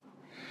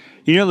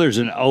You know, there's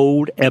an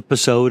old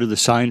episode of the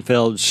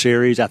Seinfeld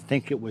series. I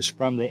think it was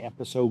from the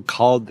episode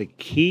called The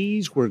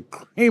Keys, where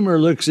Kramer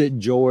looks at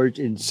George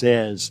and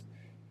says,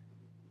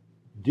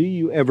 "Do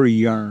you ever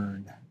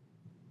yearn?"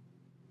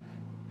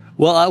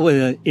 Well, I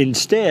would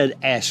instead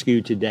ask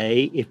you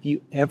today if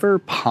you ever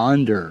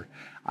ponder.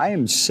 I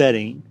am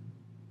sitting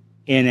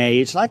in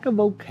it's like a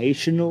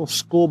vocational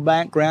school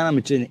background.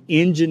 It's an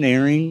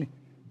engineering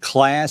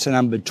class, and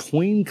I'm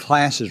between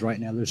classes right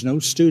now. There's no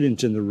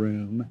students in the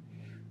room.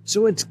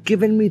 So it's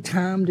given me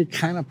time to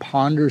kind of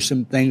ponder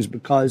some things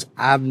because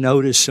I've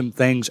noticed some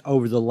things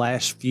over the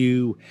last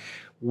few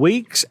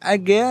weeks, I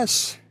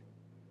guess.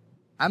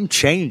 I'm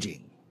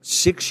changing.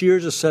 6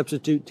 years of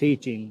substitute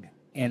teaching,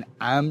 and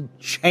I'm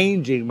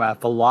changing my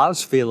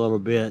philosophy a little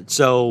bit.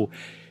 So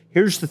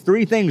here's the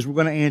three things we're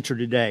going to answer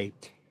today.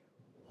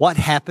 What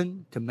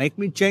happened to make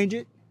me change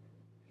it?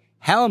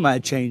 How am I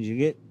changing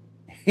it?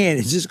 And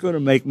is this going to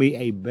make me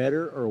a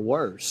better or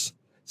worse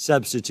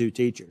substitute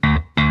teacher?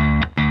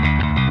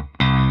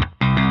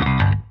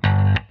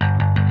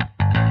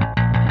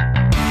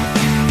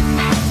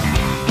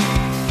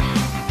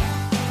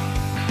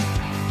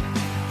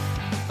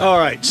 All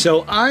right,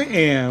 so I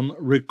am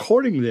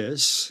recording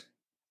this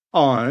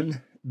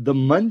on the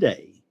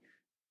Monday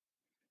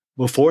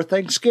before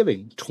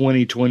Thanksgiving,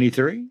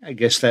 2023. I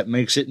guess that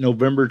makes it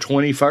November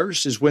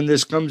 21st is when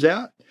this comes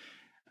out.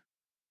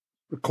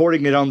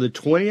 Recording it on the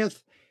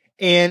 20th,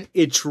 and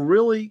it's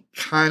really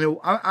kind of,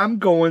 I'm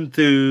going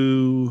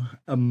through,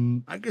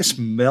 I guess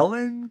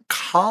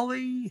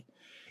melancholy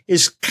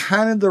is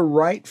kind of the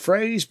right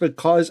phrase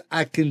because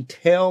I can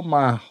tell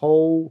my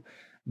whole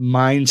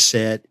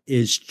mindset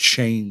is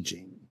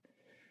changing.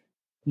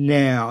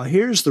 Now,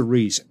 here's the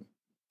reason.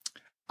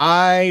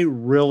 I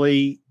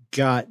really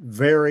got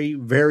very,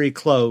 very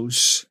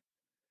close,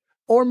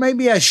 or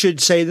maybe I should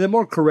say the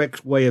more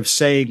correct way of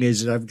saying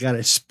is that I've got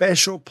a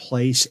special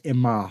place in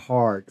my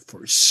heart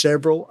for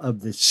several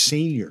of the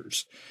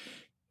seniors.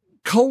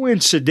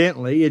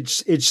 Coincidentally,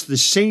 it's the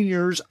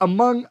seniors,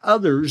 among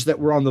others, that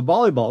were on the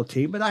volleyball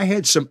team, but I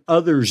had some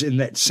others in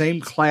that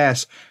same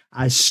class.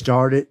 I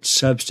started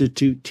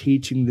substitute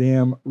teaching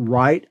them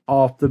right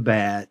off the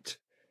bat.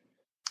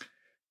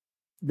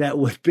 That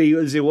would be,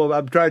 well,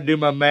 I'm trying to do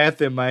my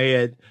math in my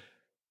head.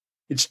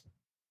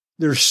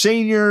 They're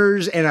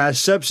seniors, and I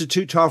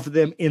substitute taught for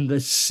them in the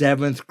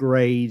 7th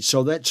grade.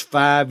 So that's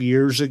 5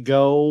 years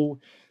ago.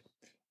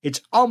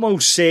 It's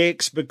almost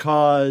 6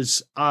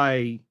 because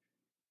I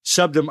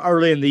subbed them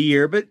early in the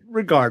year, but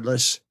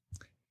regardless,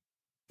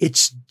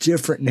 it's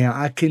different now.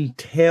 I can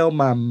tell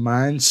my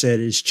mindset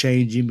is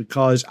changing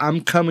because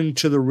I'm coming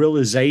to the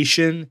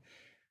realization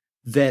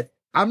that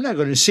I'm not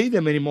going to see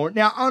them anymore.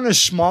 Now, on a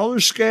smaller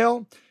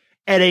scale,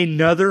 at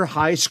another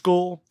high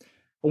school,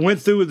 I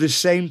went through the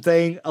same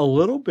thing a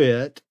little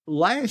bit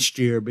last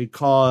year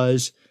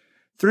because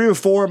 3 or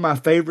 4 of my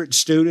favorite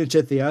students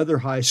at the other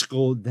high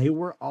school, they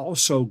were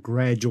also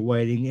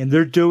graduating, and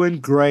they're doing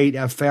great.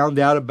 I found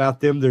out about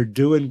them. They're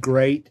doing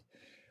great.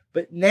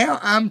 But now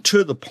I'm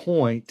to the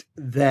point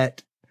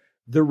that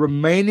the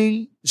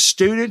remaining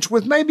students,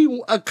 with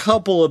maybe a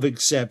couple of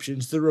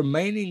exceptions, the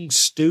remaining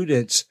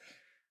students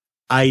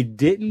I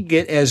didn't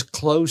get as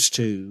close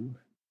to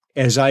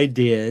as I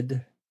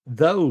did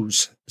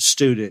those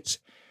students.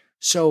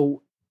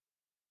 So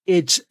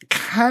it's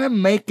kind of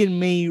making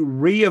me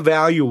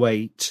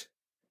reevaluate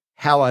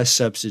how I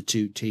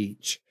substitute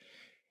teach.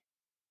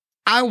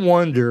 I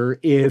wonder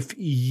if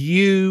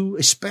you,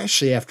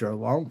 especially after a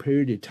long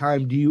period of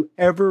time, do you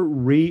ever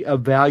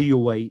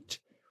reevaluate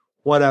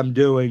what I'm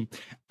doing?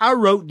 I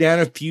wrote down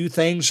a few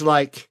things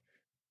like,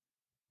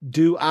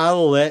 do I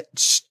let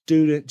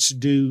students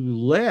do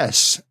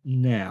less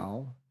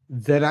now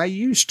than I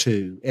used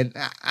to? And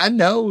I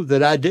know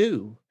that I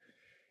do.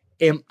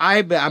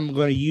 I'm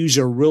going to use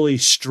a really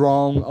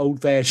strong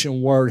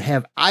old-fashioned word.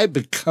 Have I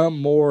become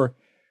more,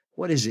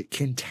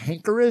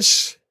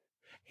 cantankerous?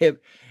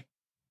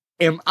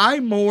 Am I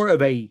more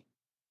of I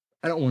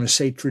don't want to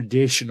say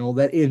traditional,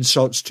 that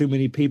insults too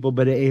many people,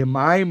 but am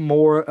I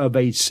more of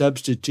a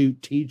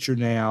substitute teacher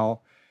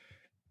now?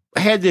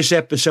 I had this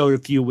episode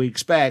a few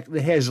weeks back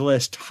that has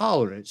less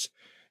tolerance.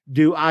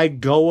 Do I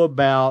go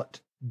about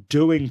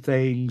doing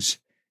things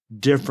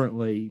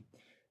differently?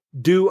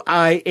 Do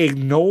I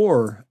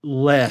ignore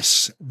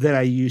less than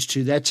I used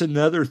to? That's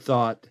another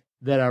thought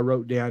that I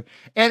wrote down.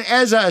 And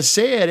as I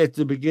said at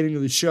the beginning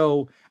of the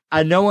show,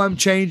 I know I'm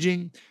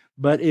changing,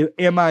 but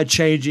am I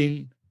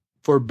changing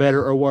for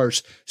better or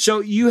worse? So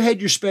you had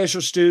your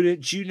special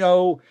students. You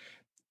know,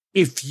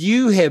 if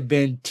you have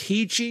been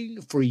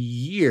teaching for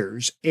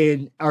years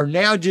and are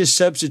now just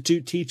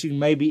substitute teaching,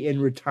 maybe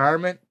in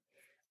retirement,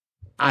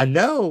 I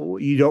know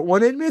you don't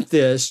want to admit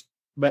this,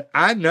 but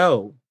I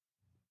know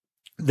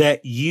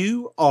that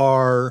you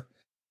are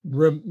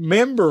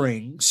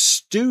remembering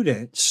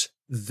students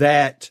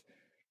that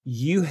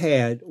you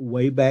had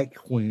way back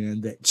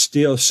when, that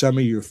still some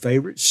of your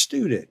favorite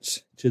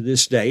students to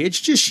this day. It's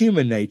just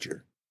human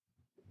nature.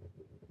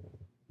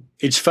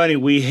 It's funny,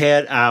 we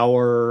had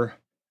our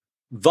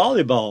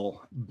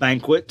volleyball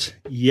banquet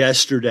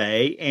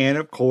yesterday, and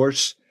of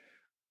course,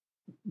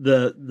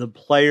 the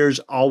players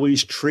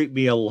always treat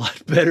me a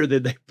lot better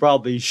than they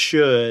probably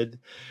should.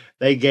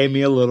 They gave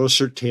me a little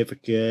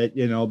certificate,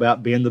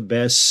 about being the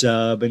best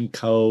sub and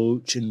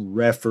coach and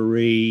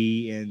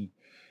referee, and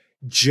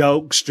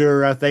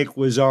jokester, I think,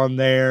 was on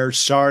there,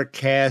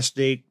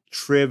 sarcastic,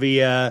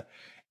 trivia.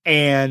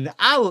 And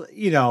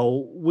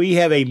we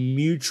have a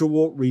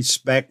mutual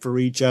respect for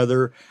each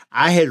other.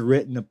 I had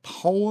written a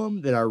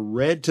poem that I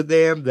read to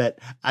them that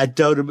I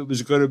told them it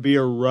was going to be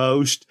a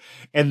roast,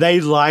 and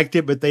they liked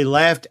it, but they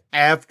laughed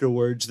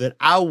afterwards that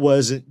I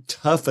wasn't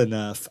tough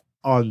enough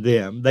on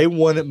them. They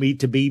wanted me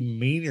to be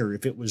meaner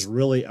if it was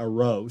really a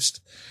roast.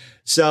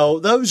 So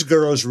those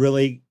girls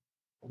really,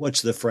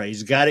 what's the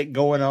phrase? Got it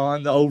going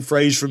on, the old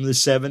phrase from the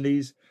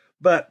 70s.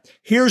 But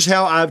here's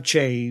how I've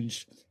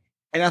changed.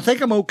 And I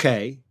think I'm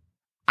okay.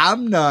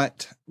 I'm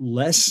not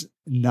less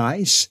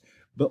nice,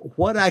 but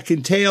what I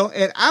can tell,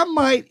 and I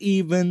might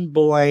even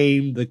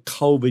blame the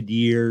COVID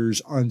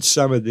years on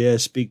some of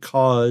this,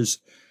 because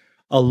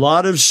a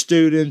lot of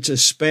students,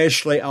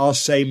 especially I'll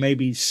say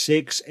maybe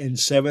 6th and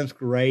 7th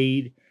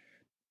grade,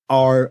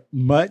 are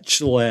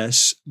much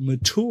less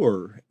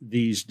mature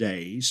these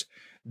days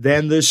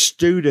than the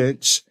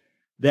students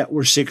that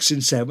were 6th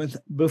and 7th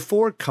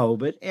before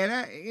COVID.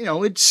 And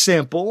it's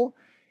simple.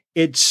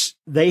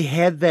 They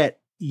had that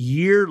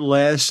year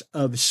less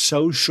of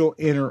social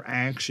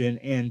interaction.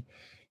 And,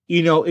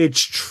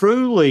 it's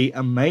truly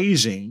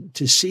amazing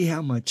to see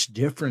how much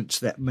difference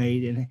that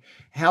made, and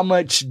how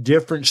much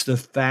difference the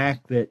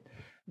fact that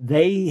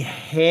they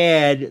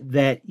had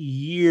that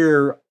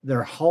year,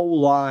 their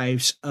whole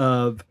lives,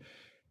 of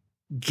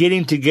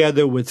getting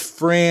together with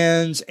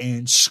friends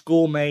and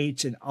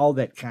schoolmates and all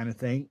that kind of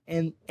thing.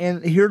 And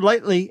here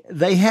lately,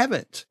 they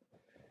haven't.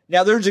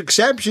 Now, there's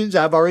exceptions.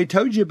 I've already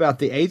told you about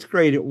the 8th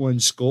grade at one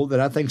school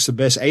that I think is the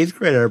best 8th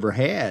grade I ever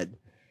had.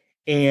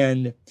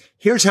 And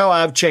here's how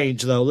I've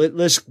changed, though.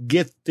 Let's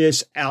get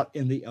this out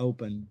in the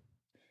open.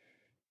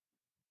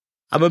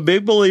 I'm a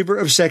big believer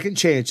of second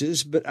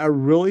chances, but I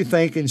really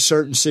think in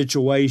certain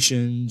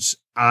situations,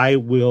 I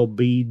will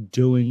be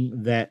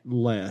doing that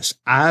less.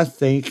 I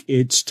think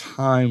it's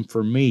time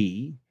for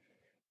me,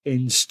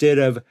 instead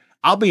of,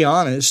 I'll be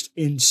honest,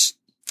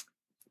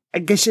 I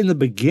guess in the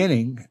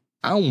beginning,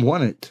 I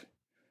wanted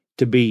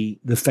to be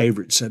the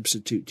favorite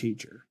substitute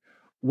teacher.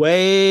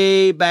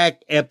 Way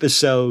back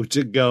episodes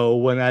ago,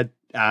 when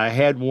I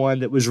had one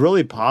that was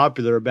really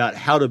popular about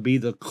how to be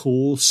the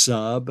cool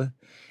sub.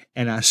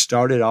 And I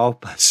started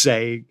off by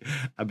saying,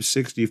 I'm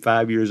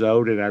 65 years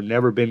old and I've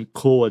never been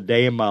cool a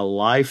day in my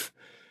life.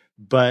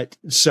 But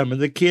some of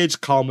the kids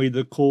call me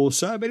the cool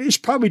sub. And it's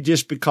probably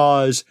just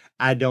because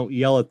I don't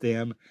yell at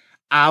them.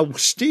 I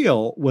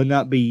still will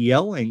not be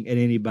yelling at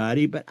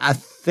anybody, but I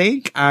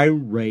think I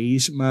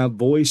raise my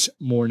voice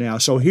more now.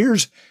 So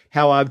here's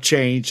how I've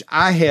changed.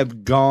 I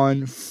have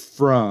gone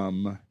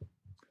from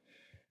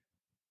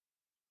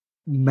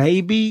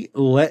maybe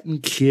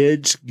letting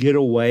kids get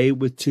away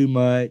with too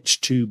much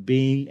to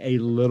being a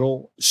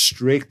little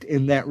strict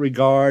in that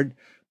regard.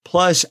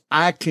 Plus,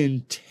 I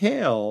can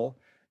tell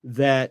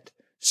that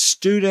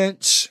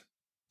students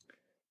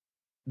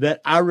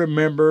that I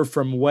remember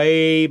from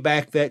way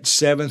back that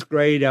 7th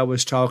grade I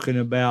was talking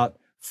about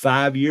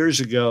 5 years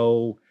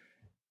ago,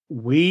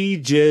 we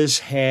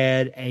just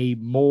had a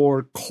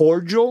more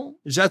cordial,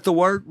 is that the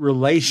word,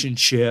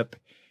 relationship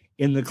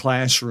in the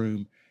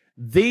classroom.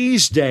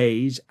 These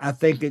days, I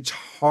think it's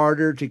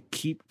harder to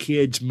keep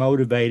kids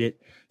motivated.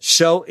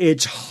 So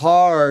it's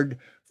hard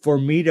for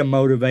me to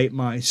motivate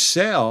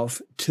myself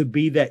to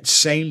be that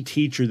same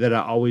teacher that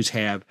I always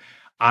have.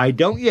 I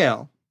don't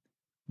yell,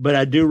 but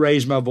I do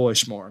raise my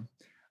voice more.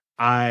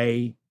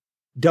 I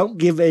don't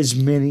give as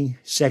many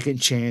second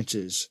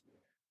chances.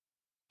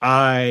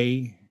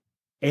 I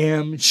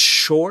am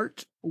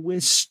short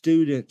with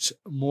students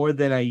more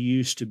than I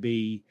used to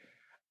be.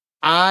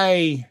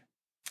 I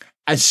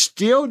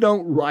still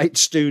don't write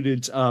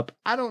students up.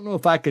 I don't know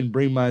if I can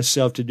bring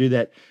myself to do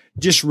that.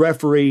 Just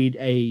refereed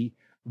a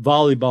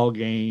volleyball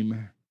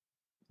game.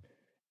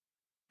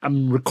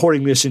 I'm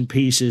recording this in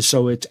pieces,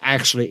 so it's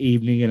actually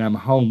evening and I'm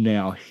home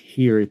now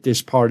here at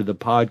this part of the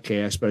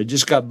podcast. But I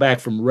just got back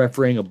from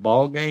refereeing a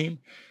ball game,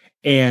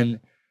 and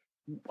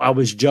I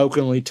was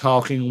jokingly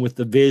talking with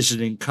the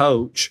visiting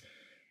coach,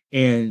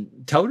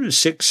 and told her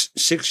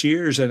 6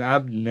 years, and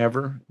I've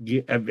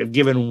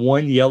given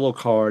one yellow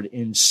card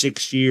in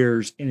 6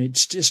 years, and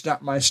it's just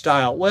not my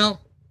style.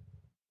 Well,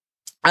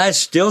 I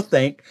still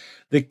think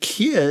the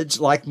kids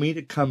like me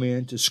to come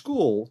into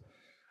school,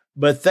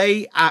 but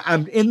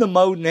I'm in the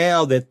mode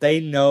now that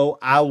they know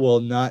I will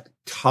not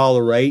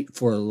tolerate,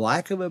 for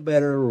lack of a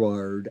better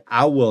word,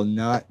 I will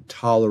not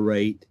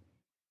tolerate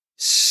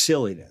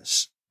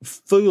silliness,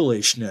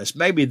 foolishness.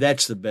 Maybe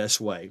that's the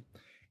best way.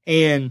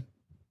 And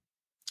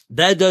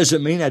that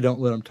doesn't mean I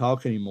don't let them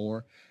talk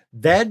anymore.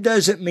 That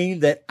doesn't mean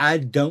that I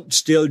don't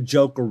still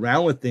joke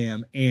around with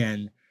them,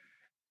 and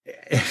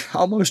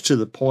almost to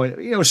the point,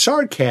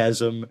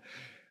 sarcasm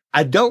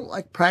I don't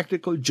like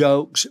practical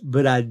jokes,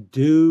 but I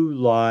do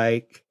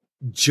like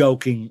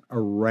joking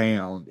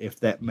around, if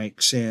that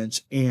makes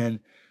sense. And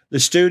the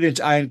students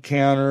I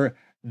encounter,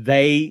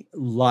 they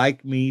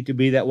like me to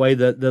be that way.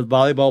 The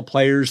volleyball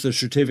players, the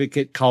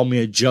certificate, call me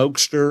a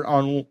jokester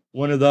on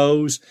one of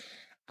those.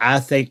 I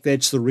think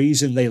that's the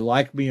reason they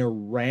like me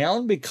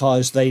around,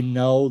 because they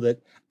know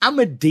that I'm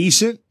a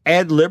decent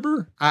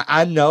ad-libber.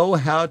 I know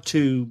how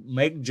to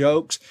make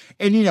jokes.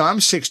 And,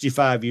 I'm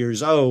 65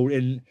 years old,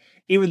 and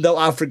even though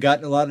I've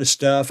forgotten a lot of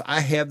stuff,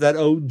 I have that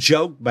old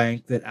joke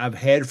bank that I've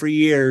had for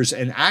years,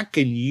 and I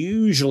can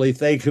usually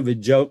think of a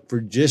joke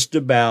for just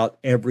about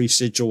every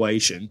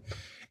situation.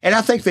 And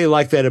I think they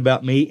like that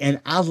about me,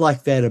 and I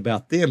like that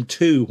about them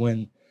too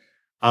when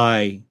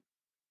I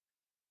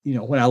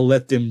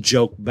let them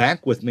joke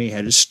back with me. I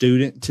had a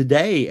student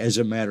today, as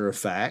a matter of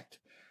fact,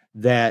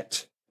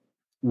 that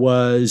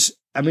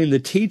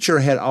the teacher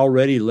had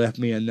already left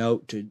me a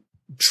note to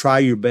try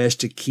your best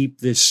to keep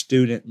this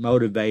student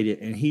motivated.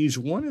 And he's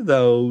one of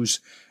those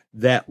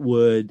that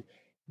would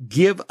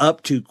give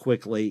up too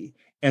quickly.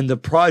 And the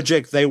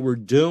project they were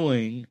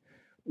doing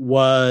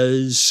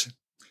was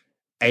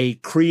a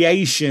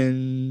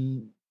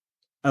creation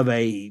of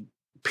a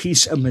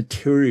piece of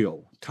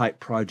material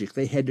type project.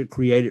 They had to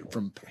create it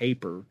from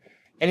paper.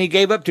 And he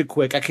gave up too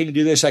quick. I can't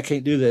do this. I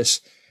can't do this.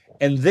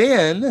 And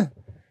then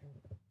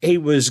he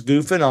was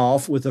goofing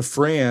off with a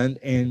friend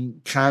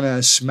and kind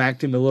of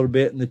smacked him a little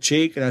bit in the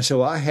cheek. And I said,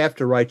 well, I have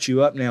to write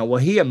you up now.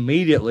 Well, he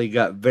immediately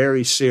got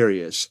very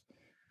serious.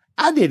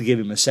 I did give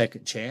him a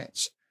second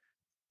chance.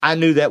 I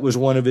knew that was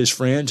one of his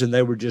friends and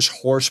they were just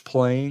horse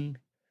playing,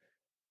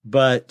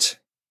 but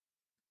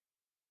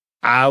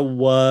I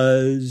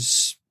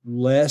was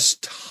less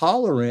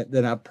tolerant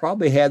than I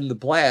probably had in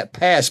the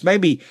past.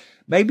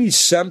 Maybe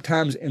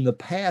sometimes in the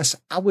past,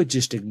 I would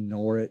just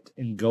ignore it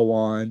and go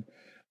on.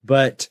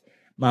 But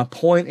my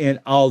point in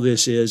all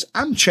this is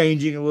I'm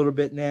changing a little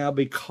bit now,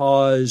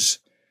 because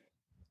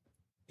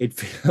it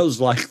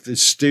feels like the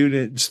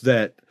students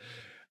that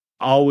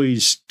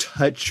always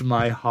touch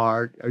my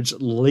heart are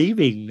just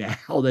leaving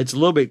now. That's a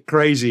little bit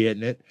crazy,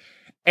 isn't it?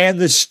 And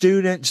the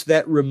students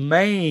that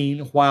remain,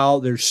 while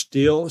they're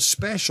still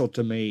special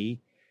to me,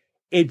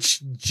 it's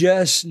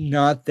just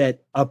not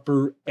that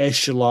upper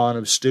echelon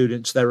of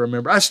students that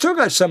remember. I still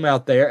got some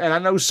out there, and I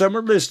know some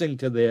are listening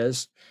to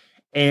this.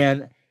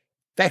 And in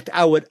fact,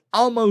 I would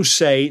almost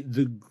say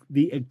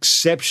the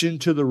exception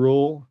to the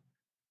rule,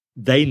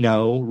 they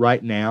know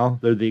right now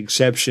they're the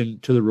exception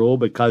to the rule,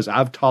 because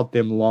I've taught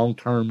them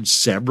long-term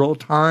several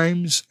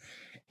times,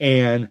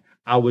 and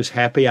I was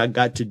happy I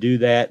got to do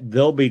that.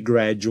 They'll be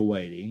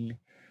graduating,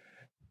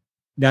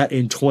 not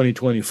in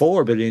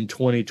 2024, but in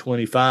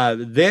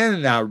 2025.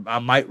 Then I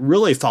might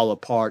really fall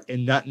apart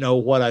and not know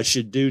what I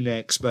should do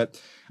next.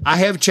 But I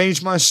have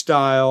changed my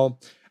style.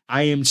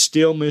 I am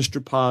still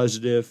Mr.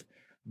 Positive,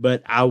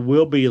 but I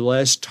will be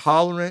less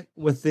tolerant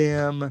with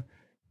them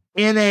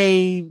in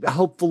a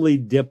hopefully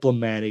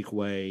diplomatic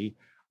way.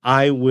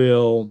 I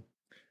will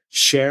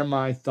share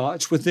my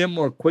thoughts with them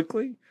more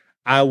quickly.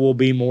 I will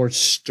be more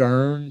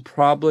stern,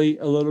 probably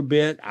a little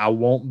bit. I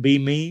won't be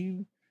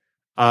mean.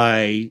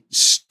 I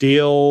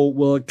still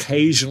will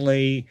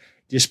occasionally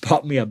just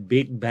pop me a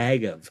big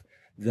bag of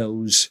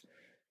those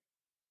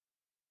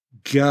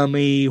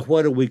gummy,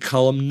 what do we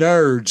call them?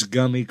 Nerds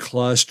gummy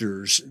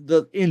clusters,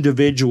 the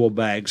individual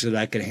bags that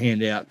I can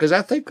hand out, because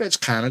I think that's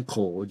kind of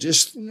cool.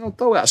 Just,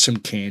 throw out some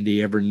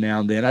candy every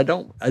now and then. I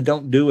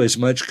don't do as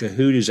much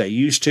Kahoot as I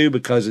used to,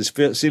 because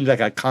it seems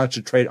like I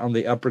concentrate on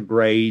the upper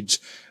grades.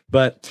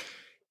 But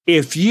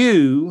if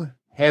you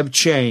have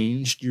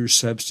changed your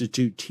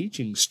substitute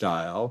teaching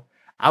style,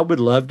 I would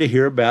love to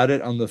hear about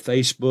it on the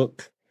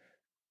Facebook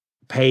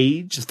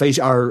page,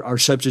 our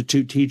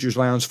Substitute Teachers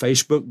Lounge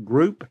Facebook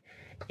group,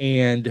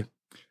 and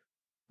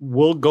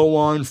we'll go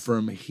on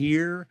from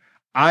here.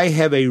 I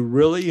have a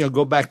really,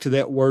 go back to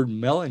that word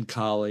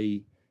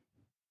melancholy.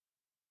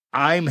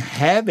 I'm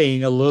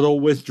having a little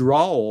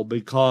withdrawal,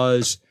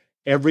 because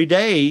every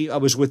day I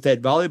was with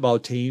that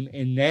volleyball team,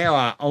 and now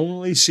I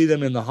only see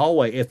them in the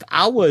hallway. If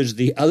I was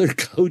the other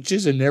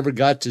coaches and never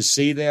got to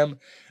see them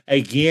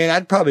again,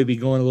 I'd probably be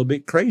going a little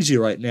bit crazy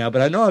right now.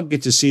 But I know I'll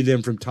get to see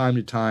them from time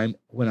to time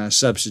when I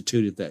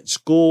substitute at that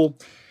school.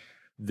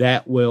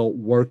 That will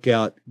work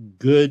out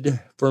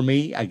good for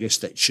me. I guess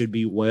that should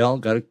be well.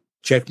 Got to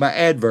check my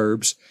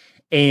adverbs.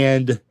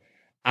 And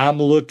I'm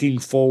looking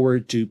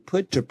forward to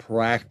put to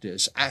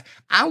practice.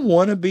 I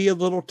want to be a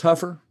little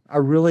tougher. I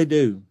really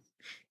do.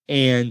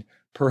 And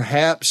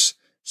perhaps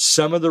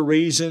some of the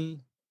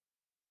reason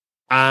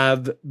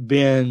I've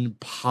been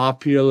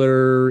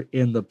popular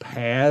in the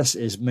past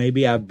is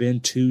maybe I've been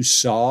too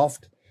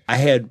soft. I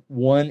had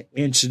one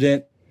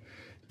incident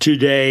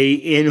today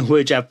in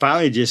which I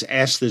finally just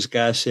asked this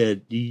guy, I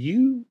said, do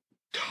you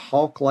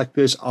talk like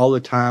this all the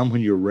time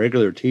when your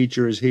regular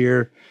teacher is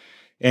here?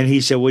 And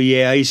he said, well,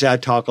 yeah. He said, I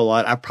talk a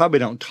lot. I probably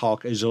don't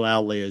talk as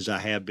loudly as I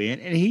have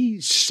been. And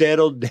he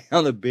settled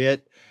down a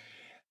bit.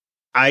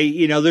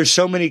 There's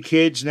so many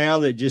kids now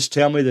that just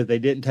tell me that they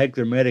didn't take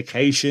their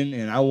medication,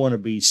 and I want to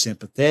be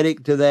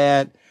sympathetic to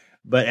that.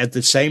 But at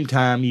the same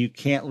time, you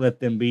can't let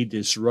them be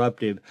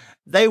disruptive.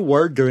 They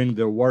were doing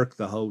their work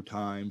the whole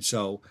time.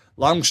 So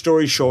long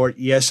story short,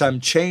 yes, I'm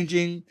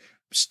changing.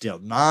 Still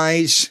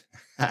nice.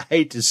 I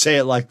hate to say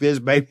it like this.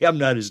 Maybe I'm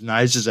not as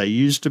nice as I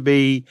used to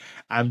be.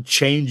 I'm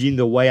changing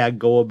the way I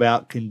go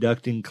about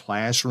conducting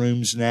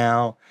classrooms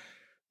now.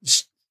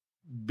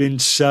 Been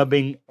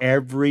subbing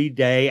every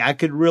day. I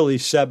could really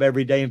sub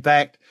every day. In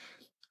fact,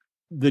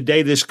 the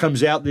day this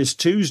comes out, this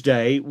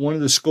Tuesday, one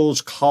of the schools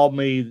called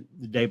me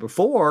the day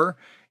before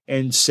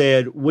and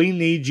said, we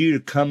need you to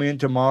come in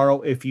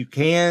tomorrow if you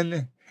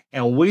can.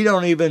 And we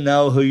don't even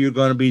know who you're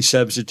going to be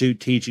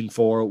substitute teaching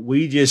for.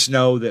 We just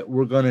know that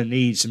we're going to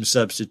need some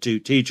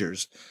substitute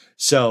teachers.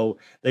 So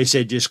they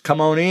said, just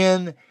come on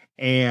in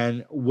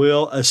and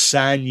we'll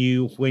assign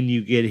you when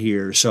you get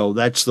here. So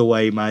that's the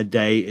way my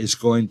day is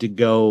going to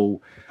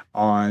go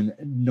on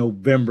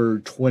November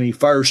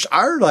 21st,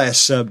 our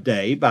last sub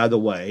day, by the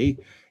way,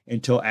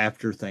 until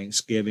after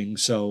Thanksgiving.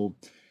 So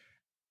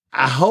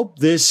I hope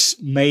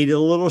this made a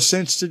little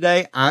sense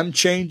today. I'm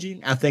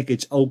changing. I think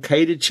it's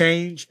okay to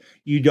change.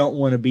 You don't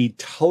want to be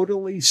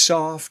totally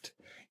soft.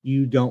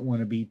 You don't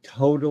want to be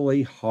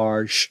totally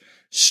harsh.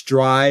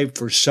 Strive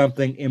for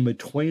something in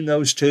between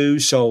those two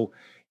so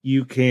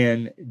you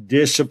can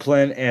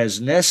discipline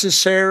as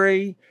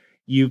necessary.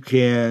 You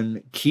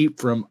can keep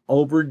from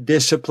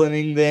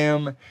over-disciplining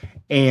them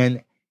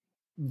and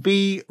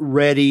be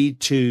ready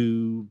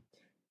to,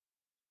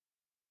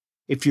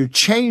 if you're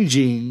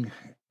changing,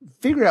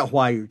 figure out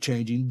why you're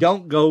changing.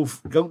 Don't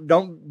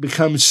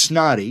become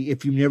snotty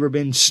if you've never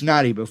been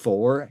snotty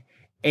before.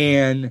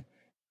 And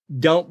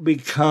don't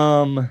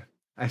become,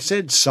 I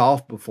said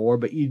soft before,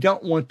 but you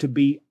don't want to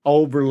be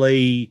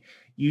overly,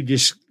 you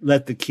just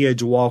let the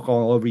kids walk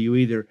all over you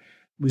either.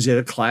 I was at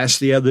a class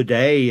the other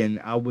day and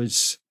I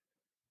was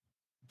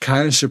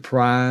kind of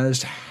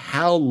surprised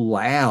how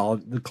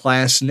loud the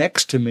class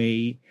next to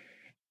me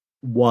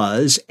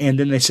was. And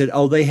then they said,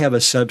 oh, they have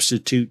a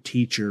substitute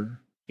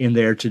teacher in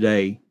there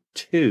today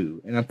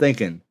too. And I'm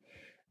thinking,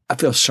 I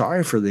feel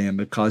sorry for them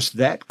because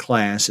that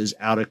class is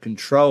out of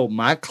control.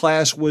 My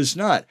class was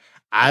not.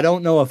 I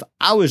don't know if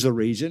I was the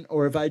reason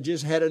or if I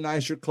just had a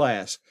nicer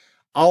class.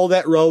 All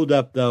that rolled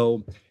up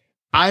though,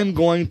 I'm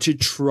going to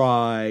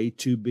try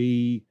to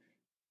be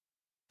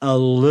a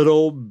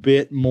little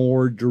bit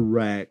more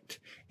direct,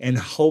 and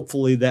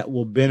hopefully that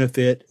will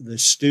benefit the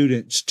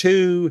students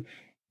too.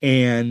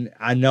 And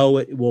I know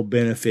it will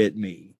benefit me.